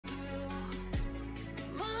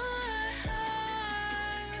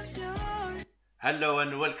Hello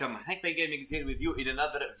and welcome. Hankman Gaming is here with you in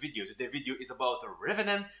another video. Today's video is about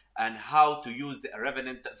Revenant and how to use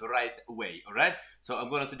Revenant the right way. Alright, so I'm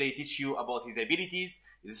going to today teach you about his abilities.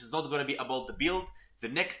 This is not going to be about the build. The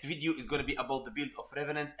next video is going to be about the build of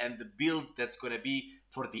Revenant and the build that's going to be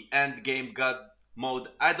for the end game god mode.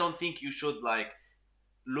 I don't think you should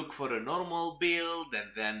look for a normal build and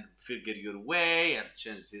then figure your way and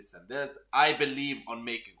change this and this. I believe on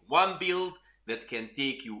making one build that can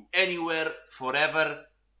take you anywhere forever,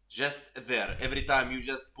 just there. Every time you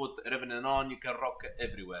just put Revenant on, you can rock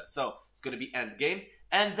everywhere. So it's gonna be end game,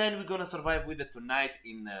 and then we're gonna survive with it tonight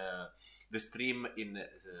in the stream in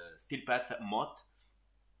Steel Path mod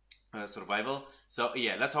survival. So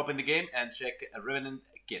yeah, let's hop in the game and check a Revenant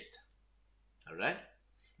kit. All right.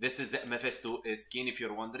 This is Mephisto skin, if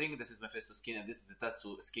you're wondering. This is Mephisto skin, and this is the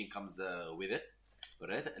Tatsu skin comes with it.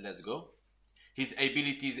 Alright, let's go. His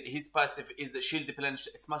abilities, his passive is the shield plunge,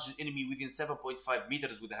 smashes enemy within 7.5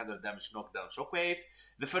 meters with 100 damage knockdown shockwave.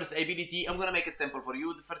 The first ability, I'm gonna make it simple for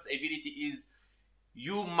you. The first ability is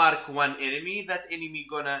you mark one enemy. That enemy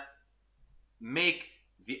gonna make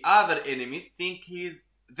the other enemies think he's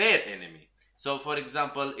their enemy. So for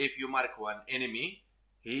example, if you mark one enemy,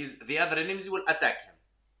 the other enemies will attack him.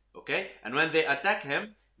 Okay, and when they attack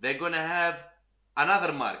him, they're gonna have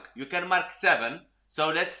another mark. You can mark 7. So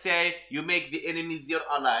let's say you make the enemies your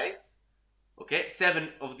allies. Okay,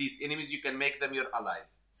 7 of these enemies, you can make them your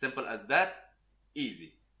allies. Simple as that,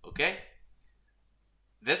 easy. Okay,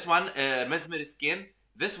 this one, Mesmer skin.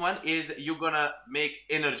 This one is you're gonna make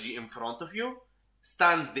energy in front of you,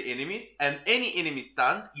 stuns the enemies, and any enemy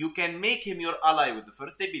stunned, you can make him your ally with the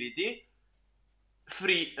first ability,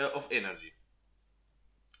 free of energy.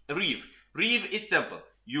 Reeve is simple.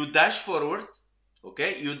 You dash forward,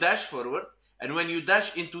 okay? You dash forward, and when you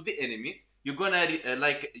dash into the enemies, you're gonna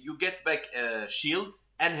you get back shield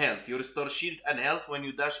and health. You restore shield and health when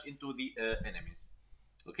you dash into the enemies,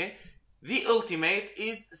 okay? The ultimate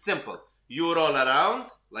is simple. You roll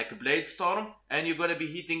around like a blade storm, and you're gonna be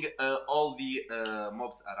hitting all the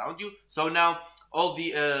mobs around you. So now all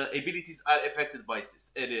the abilities are affected by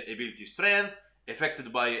ability strength,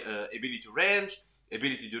 affected by ability range,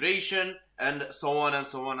 ability duration, and so on and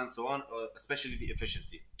so on and so on, especially the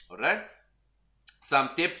efficiency. Alright?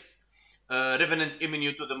 Some tips. Revenant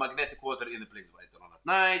immune to the magnetic water in the plains of Eternon at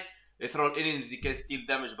night. Ethereal enemies can steal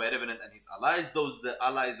damage by Revenant and his allies. Those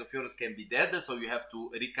allies of yours can be dead, so you have to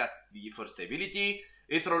recast the first ability.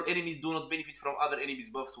 Ethereal enemies do not benefit from other enemies'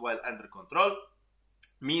 buffs while under control.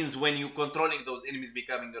 Means when you controlling those enemies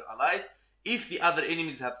becoming your allies, if the other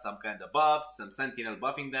enemies have some kind of buffs, some sentinel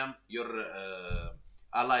buffing them, your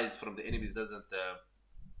allies from the enemies doesn't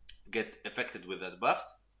get affected with that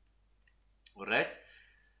buffs. Alright.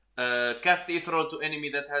 Cast Ethereal to enemy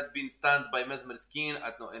that has been stunned by Mesmer skin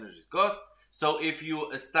at no energy cost. So if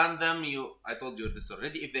you stun them, I told you this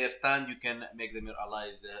already, if they are stunned, you can make them your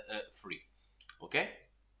allies free. Okay.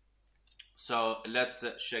 So let's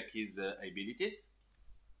check his abilities.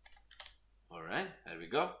 Alright, there we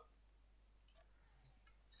go.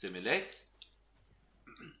 Simulates.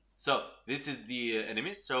 So this is the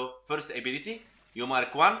enemies. So first ability, you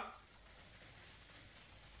mark 1.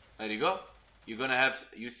 There you go. You're gonna have,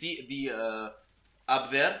 you see the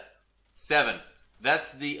up there, 7.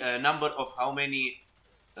 That's the number of how many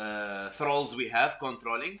thralls we have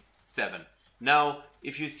controlling. 7. Now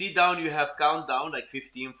if you see down, you have countdown like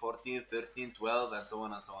 15, 14, 13, 12, and so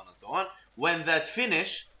on and so on and so on. When that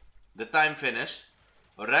finish, the time finish,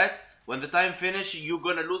 alright? When the time finish, you're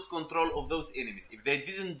gonna lose control of those enemies. If they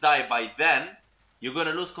didn't die by then, you're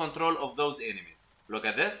gonna lose control of those enemies. Look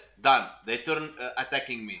at this. Done. They turn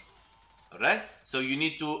attacking me. Alright? So you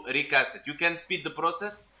need to recast it. You can speed the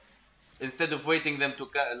process. Instead of waiting them to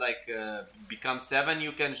become 7,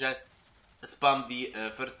 you can just spam the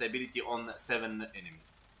first ability on 7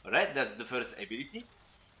 enemies. Alright? That's the first ability.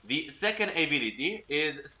 The second ability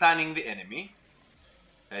is stunning the enemy.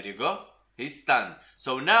 There you go. He's stunned.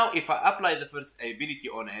 So now if I apply the first ability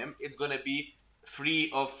on him, it's gonna be free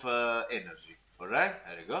of energy. Alright,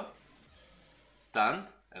 there you go. Stunned.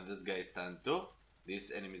 And this guy is stunned too.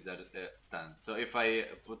 These enemies are stunned. So if I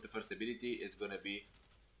put the first ability, it's gonna be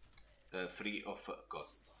free of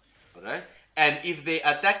cost. Alright. And if they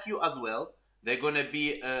attack you as well, they're gonna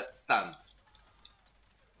be stunned.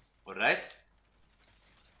 Alright.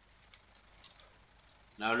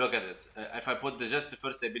 Now look at this. If I put just the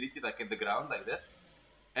first ability like in the ground like this,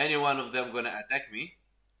 any one of them gonna attack me,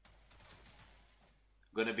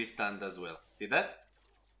 gonna be stunned as well. See that?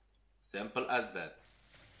 Simple as that.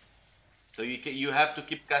 So you have to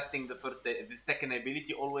keep casting the second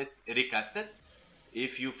ability. Always recast it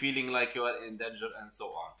if you feeling like you are in danger and so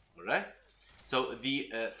on. All right. So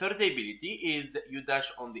the third ability is you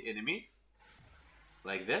dash on the enemies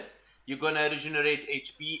like this. You're gonna regenerate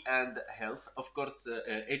HP and health, of course.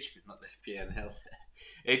 HP, not HP and health.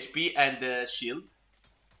 HP and shield.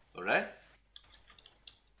 All right.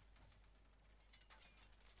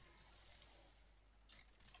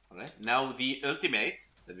 All right. Now the ultimate.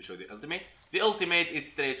 Let me show you the ultimate. The ultimate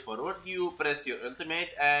is straightforward. You press your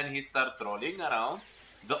ultimate and he starts rolling around.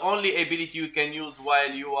 The only ability you can use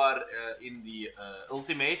while you are in the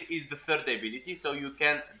ultimate is the third ability, so you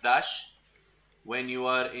can dash when you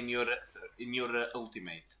are in your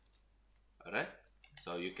ultimate. All right.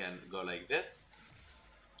 So you can go like this,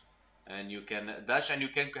 and you can dash, and you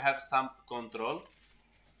can have some control.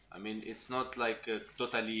 I mean, it's not like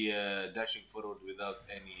totally dashing forward without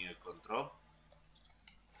any control,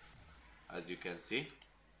 as you can see.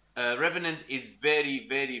 Revenant is very,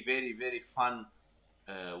 very, very, very fun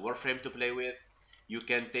Warframe to play with. You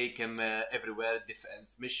can take him everywhere,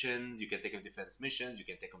 defense missions. You can take him defense missions. You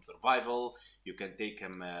can take him survival. You can take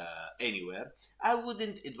him anywhere. I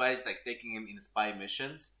wouldn't advise like taking him in spy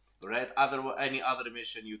missions, right? Any other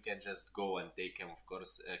mission you can just go and take him, of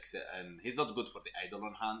course. And he's not good for the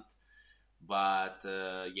Eidolon hunt, but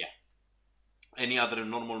yeah. Any other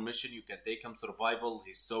normal mission you can take him. Survival,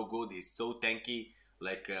 he's so good. He's so tanky,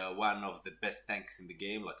 like one of the best tanks in the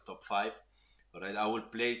game, like top 5. Alright, I will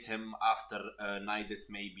place him after Nidus,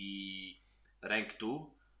 maybe rank 2,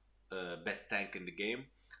 best tank in the game.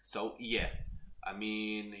 So yeah, I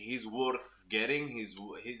mean, he's worth getting. He's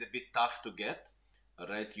a bit tough to get.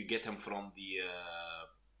 Alright, you get him from the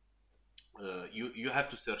you have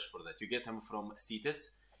to search for that. You get him from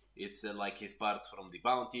Cetus. It's like his parts from the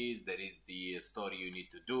bounties. There is the story you need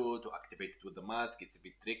to do to activate it with the mask. It's a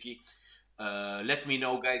bit tricky. Let me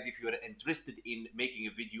know, guys, if you're interested in making a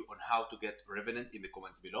video on how to get Revenant in the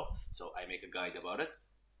comments below, so I make a guide about it.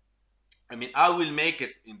 I mean, I will make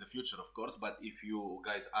it in the future, of course, but if you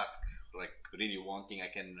guys ask, like, really wanting, I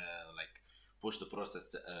can like push the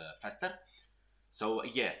process faster. So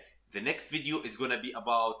yeah, the next video is gonna be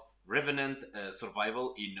about Revenant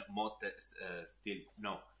survival in mod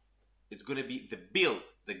it's gonna be the build,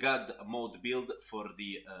 the god mode build for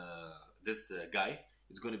the this guy.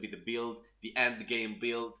 It's going to be the build, the end game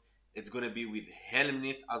build. It's going to be with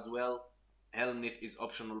Helmnith as well. Helmnith is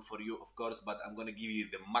optional for you, of course, but I'm going to give you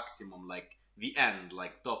the maximum, like the end,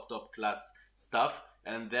 like top class stuff.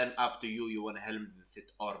 And then up to you, you want Helmnith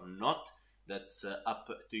it or not. That's up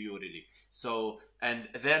to you, really. So, and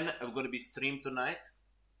then I'm going to be stream tonight.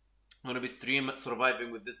 I'm going to be stream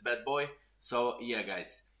surviving with this bad boy. So, yeah,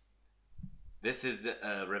 guys. This is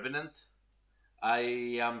Revenant.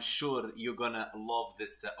 I am sure you're gonna love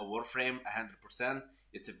this Warframe 100%.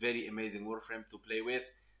 It's a very amazing Warframe to play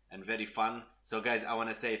with and very fun. So guys, I want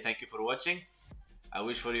to say thank you for watching. I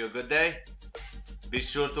wish for you a good day. Be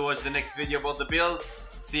sure to watch the next video about the build.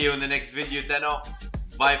 See you in the next video, Deno.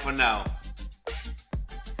 Bye for now.